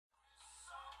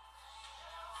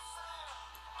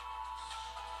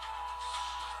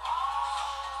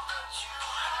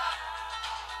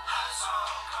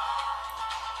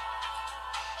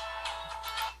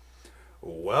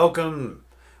Welcome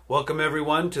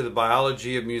everyone to the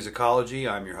Biology of Musicology.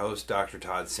 I'm your host, Dr.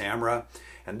 Todd Samra,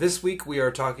 and this week we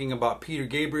are talking about Peter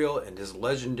Gabriel and his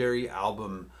legendary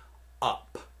album,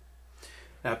 Up.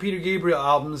 Now, Peter Gabriel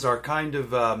albums are kind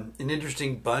of an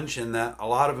interesting bunch in that a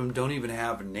lot of them don't even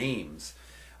have names.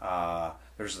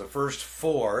 There's the first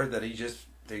four that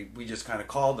we just kind of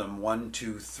called them 1,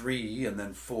 2, 3, and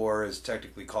then 4 is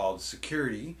technically called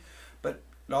Security, but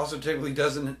it also technically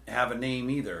doesn't have a name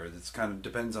either. It kind of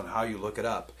depends on how you look it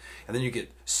up. And then you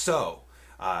get So,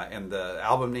 and the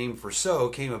album name for So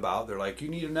came about. They're like, you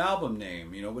need an album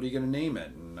name. You know, what are you going to name it?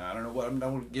 And I don't know what. I'm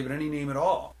not going to give it any name at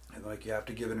all. And like, you have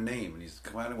to give it a name. And he's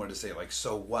kind of wanted to say like,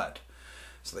 so what?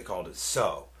 So they called it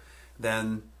So.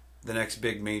 Then the next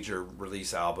big major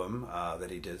release album that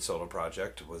he did, solo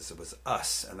project, was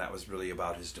Us, and that was really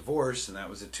about his divorce, and that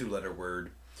was a 2-letter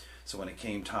word. So when it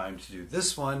came time to do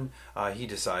this one, he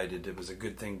decided it was a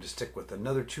good thing to stick with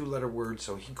another 2-letter word,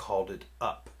 so he called it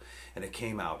Up, and it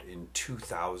came out in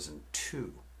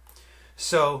 2002.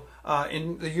 So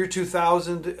in the year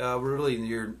 2000, really in the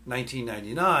year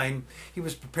 1999, he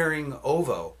was preparing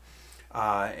OVO.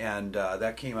 And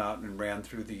that came out and ran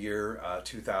through the year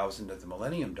 2000 at the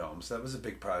Millennium Dome. So that was a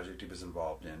big project he was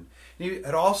involved in. He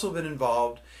had also been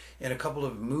involved in a couple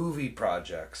of movie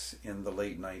projects in the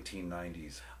late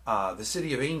 1990s. The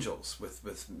City of Angels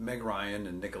with Meg Ryan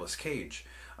and Nicolas Cage.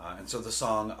 And so the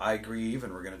song I Grieve,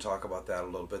 and we're going to talk about that a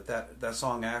little bit, that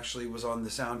song actually was on the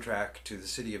soundtrack to The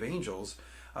City of Angels,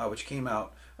 which came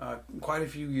out quite a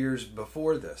few years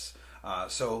before this.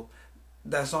 So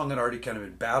that song had already kind of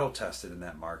been battle tested in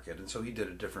that market, and so he did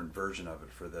a different version of it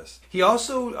for this. He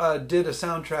also did a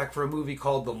soundtrack for a movie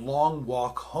called The Long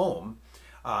Walk Home.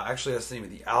 Actually, that's the name of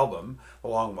the album, The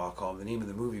Long Walk Home. The name of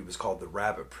the movie was called The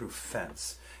Rabbit-Proof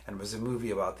Fence, and it was a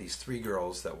movie about these 3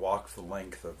 girls that walked the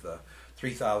length of the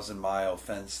 3,000-mile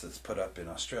fence that's put up in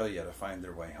Australia to find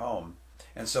their way home.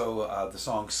 And so the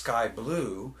song Sky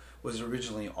Blue was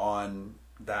originally on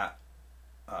that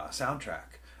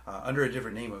soundtrack. Under a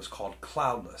different name. It was called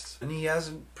Cloudless. And he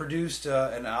hasn't produced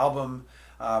an album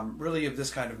really of this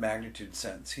kind of magnitude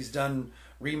since. He's done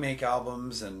remake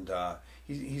albums, and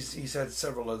he's had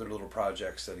several other little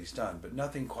projects that he's done, but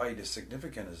nothing quite as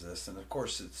significant as this. And of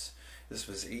course, this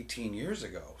was 18 years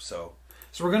ago. So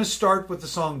we're going to start with the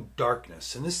song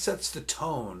Darkness, and this sets the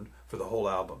tone for the whole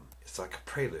album. It's like a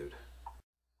prelude.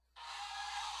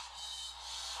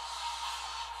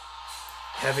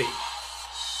 Heavy.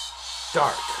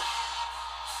 Dark.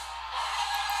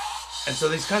 And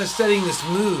so he's kind of setting this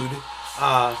mood,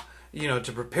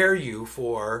 to prepare you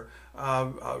for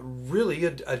really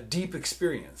a deep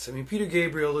experience. I mean, Peter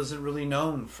Gabriel isn't really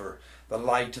known for the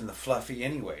light and the fluffy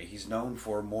anyway. He's known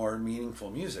for more meaningful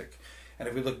music. And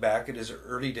if we look back at his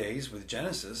early days with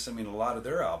Genesis, I mean, a lot of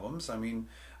their albums,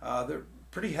 they're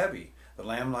pretty heavy. The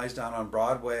Lamb Lies Down on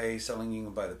Broadway,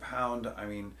 Selling by the Pound,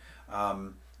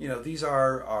 these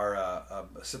are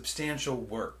substantial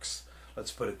works,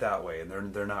 let's put it that way,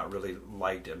 and they're not really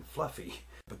light and fluffy.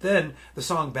 But then the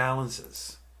song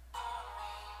balances.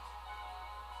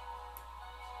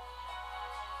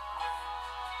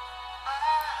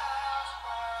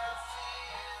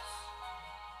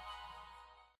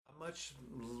 A much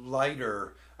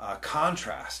lighter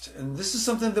contrast, and this is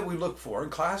something that we look for in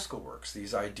classical works,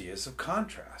 these ideas of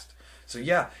contrast. So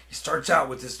yeah, he starts out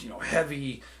with this,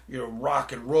 heavy,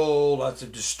 rock and roll, lots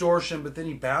of distortion, but then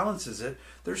he balances it.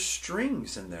 There's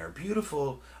strings in there,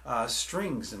 beautiful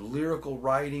strings and lyrical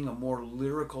writing, a more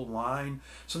lyrical line.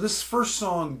 So this first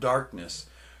song, Darkness,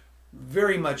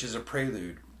 very much is a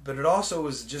prelude, but it also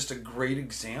is just a great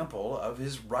example of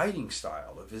his writing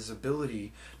style, of his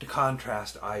ability to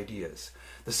contrast ideas.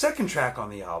 The second track on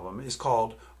the album is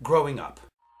called Growing Up.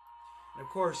 And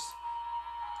of course,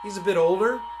 he's a bit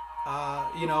older.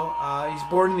 He's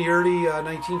born in the early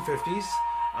 1950s,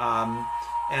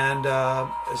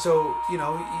 so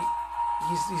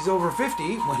he's over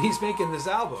 50 when he's making this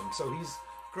album, so he's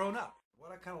grown up.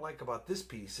 What I kind of like about this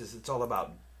piece is it's all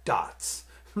about dots,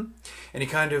 and he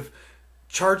kind of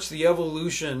charts the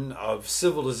evolution of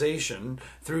civilization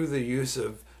through the use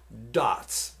of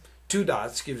dots. 2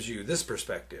 dots gives you this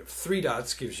perspective, 3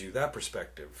 dots gives you that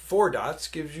perspective, 4 dots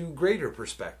gives you greater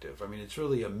perspective. I mean, it's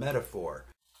really a metaphor.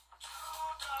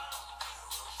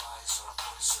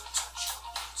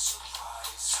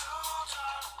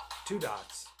 2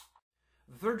 dots.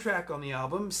 The third track on the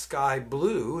album, Sky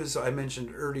Blue, as I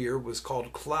mentioned earlier, was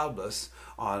called Cloudless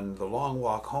on The Long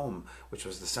Walk Home, which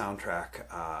was the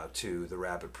soundtrack to The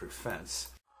Rabbit-Proof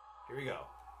Fence. Here we go.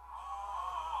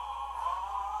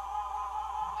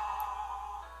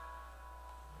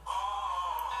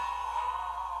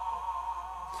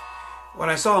 When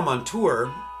I saw him on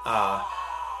tour,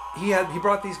 he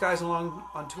brought these guys along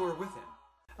on tour with him.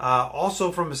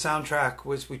 Also from a soundtrack,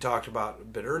 which we talked about a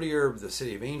bit earlier, the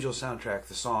City of Angels soundtrack,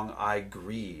 the song I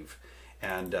Grieve.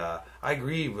 And I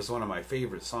Grieve was one of my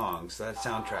favorite songs. That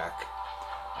soundtrack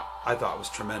I thought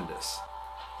was tremendous.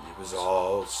 It was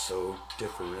all so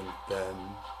different then.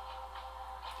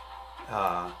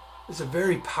 It's a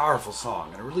very powerful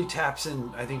song, and it really taps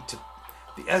in, I think, to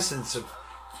the essence of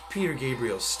Peter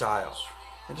Gabriel's style,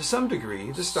 and to some degree,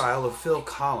 the style of Phil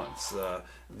Collins. The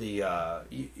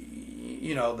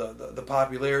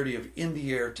popularity of "In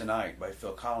the Air Tonight" by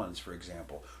Phil Collins, for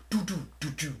example, and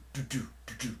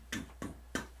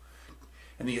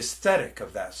the aesthetic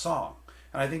of that song.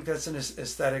 And I think that's an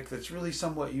aesthetic that's really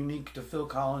somewhat unique to Phil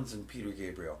Collins and Peter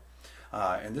Gabriel.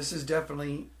 And this is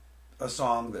definitely a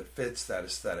song that fits that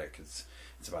aesthetic. It's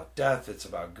about death, it's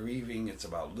about grieving, it's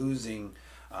about losing,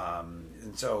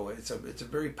 and so it's a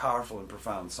very powerful and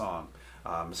profound song.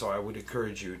 So I would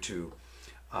encourage you to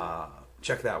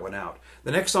check that one out.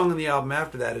 The next song on the album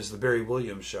after that is The Barry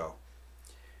Williams Show,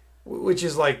 which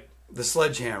is like the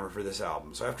sledgehammer for this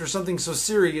album. So after something so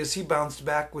serious, he bounced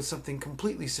back with something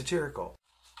completely satirical.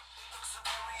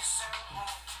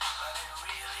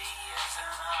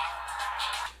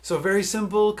 So very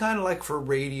simple, kind of like for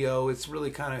radio. It's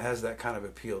really kind of has that kind of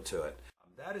appeal to it.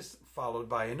 That is followed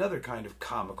by another kind of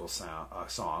comical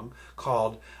song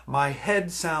called My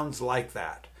Head Sounds Like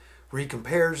That, where he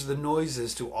compares the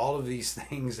noises to all of these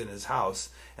things in his house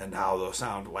and how they'll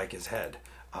sound like his head.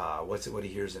 What he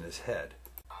hears in his head.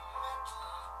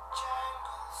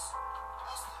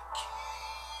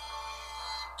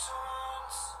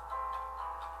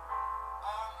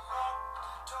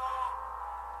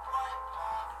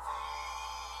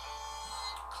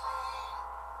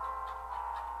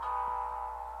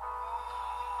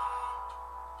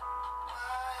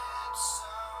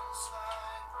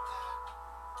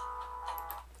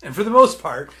 And for the most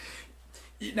part,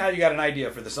 now you got an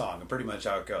idea for the song and pretty much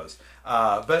how it goes.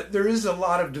 But there is a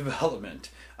lot of development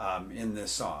in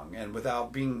this song, and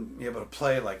without being able to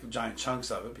play like giant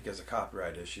chunks of it because of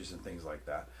copyright issues and things like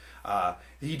that,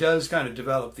 he does kind of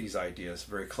develop these ideas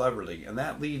very cleverly, and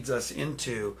that leads us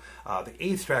into the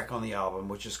 8th track on the album,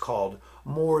 which is called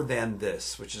More Than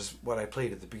This, which is what I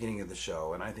played at the beginning of the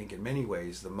show, and I think in many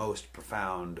ways the most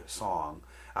profound song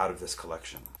out of this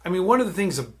collection. I mean, one of the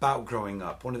things about growing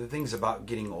up, one of the things about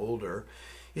getting older,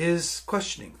 is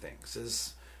questioning things,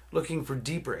 is looking for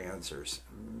deeper answers,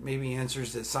 maybe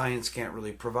answers that science can't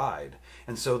really provide.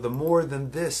 And so the more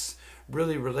than this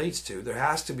really relates to, there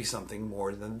has to be something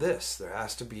more than this. There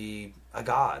has to be a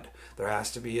God. There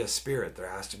has to be a spirit. There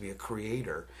has to be a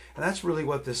creator. And that's really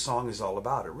what this song is all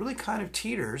about. It really kind of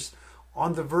teeters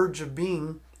on the verge of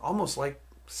being almost like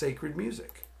sacred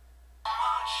music.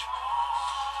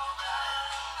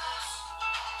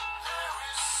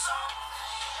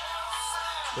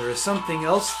 There is something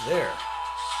else there.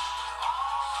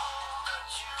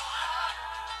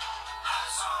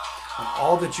 And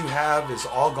all that you have is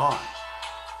all gone.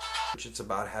 It's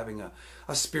about having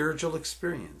a spiritual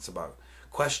experience, about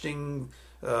questioning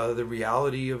the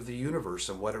reality of the universe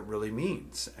and what it really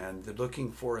means, and looking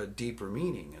for a deeper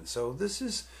meaning. And so this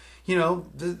is,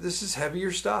 this is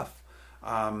heavier stuff.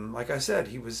 Like I said,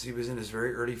 he was in his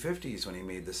very early 50s when he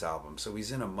made this album, so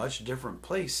he's in a much different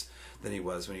place than he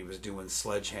was when he was doing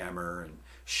Sledgehammer and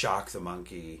Shock the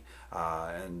Monkey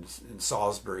and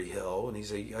Salisbury Hill, and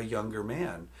he's a younger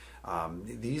man.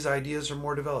 These ideas are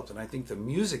more developed, and I think the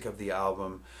music of the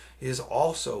album is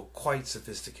also quite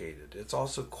sophisticated. It's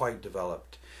also quite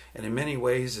developed, and in many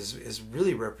ways is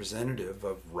really representative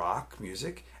of rock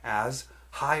music as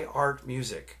high art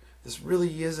music. This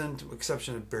really isn't, with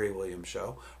exception of Barry Williams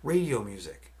Show, radio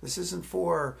music. This isn't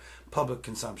for public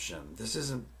consumption. This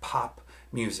isn't pop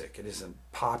music. It isn't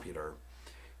popular.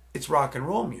 It's rock and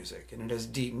roll music, and it has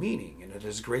deep meaning, and it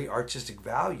has great artistic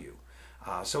value.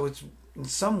 So it's in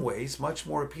some ways much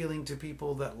more appealing to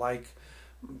people that like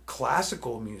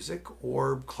classical music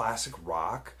or classic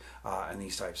rock and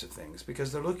these types of things,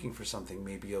 because they're looking for something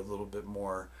maybe a little bit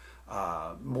more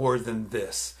than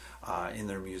this in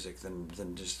their music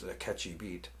than just a catchy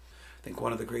beat. I think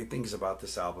one of the great things about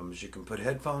this album is you can put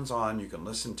headphones on, you can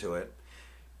listen to it,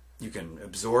 you can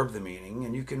absorb the meaning,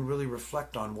 and you can really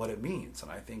reflect on what it means.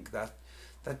 And I think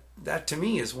that to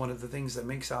me is one of the things that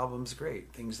makes albums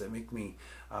great, things that make me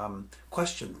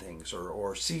question things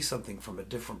or see something from a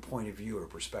different point of view or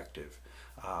perspective.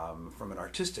 from an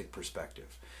artistic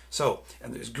perspective. So,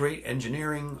 and there's great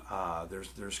engineering,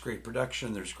 there's great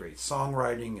production, there's great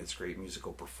songwriting, it's great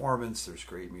musical performance, there's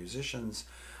great musicians.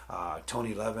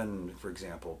 Tony Levin, for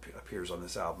example, appears on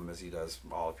this album as he does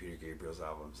all of Peter Gabriel's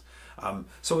albums.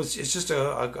 So it's just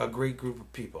a great group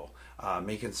of people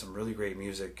making some really great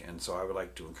music, and so I would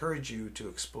like to encourage you to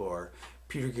explore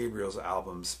Peter Gabriel's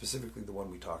album, specifically the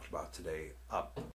one we talked about today, Up.